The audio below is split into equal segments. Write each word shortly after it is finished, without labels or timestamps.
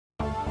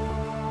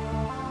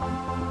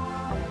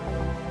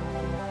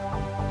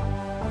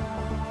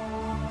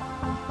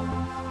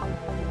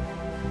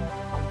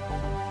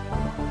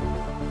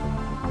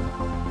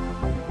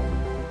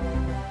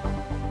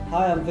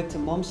Hi, I'm Victor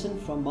Momsen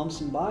from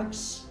Momsen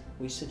Bikes.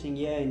 We're sitting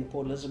here in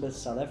Port Elizabeth,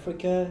 South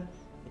Africa.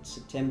 It's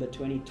September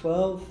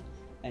 2012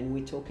 and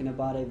we're talking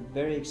about a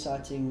very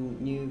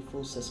exciting new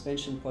full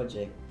suspension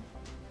project.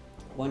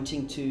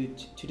 Wanting to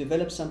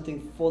develop something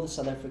for the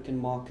South African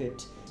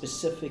market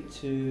specific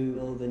to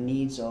all the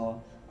needs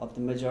of the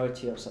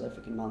majority of South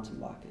African mountain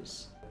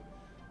bikers.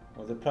 I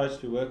was approached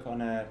to work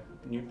on a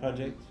new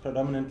project,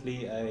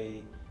 predominantly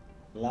a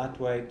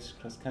lightweight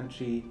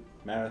cross-country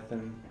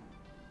marathon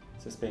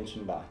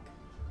suspension bike.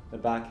 The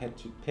bike had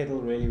to pedal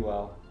really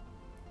well.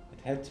 It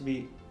had to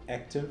be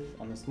active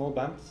on the small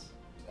bumps.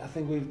 I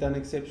think we've done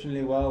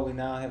exceptionally well. We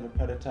now have a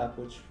prototype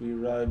which we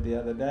rode the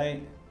other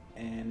day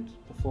and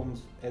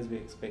performs as we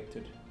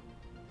expected.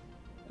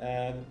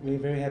 We're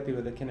very happy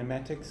with the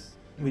kinematics.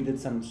 We did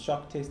some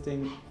shock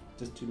testing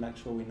just to make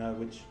sure we know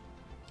which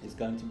is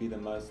going to be the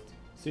most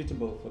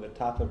suitable for the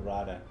type of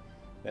rider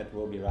that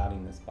will be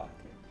riding this bike.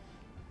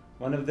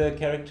 One of the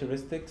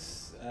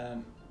characteristics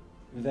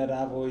that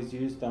I've always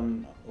used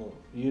on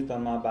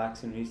my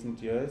bikes in recent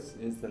years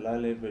is the low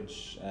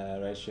leverage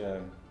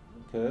ratio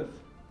curve.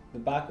 The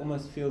bike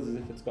almost feels as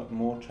if it's got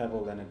more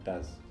travel than it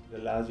does. It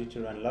allows you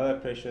to run lower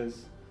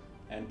pressures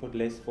and put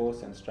less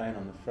force and strain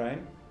on the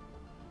frame.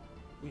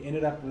 We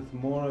ended up with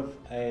more of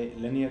a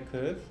linear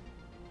curve,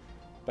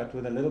 but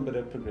with a little bit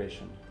of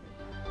progression.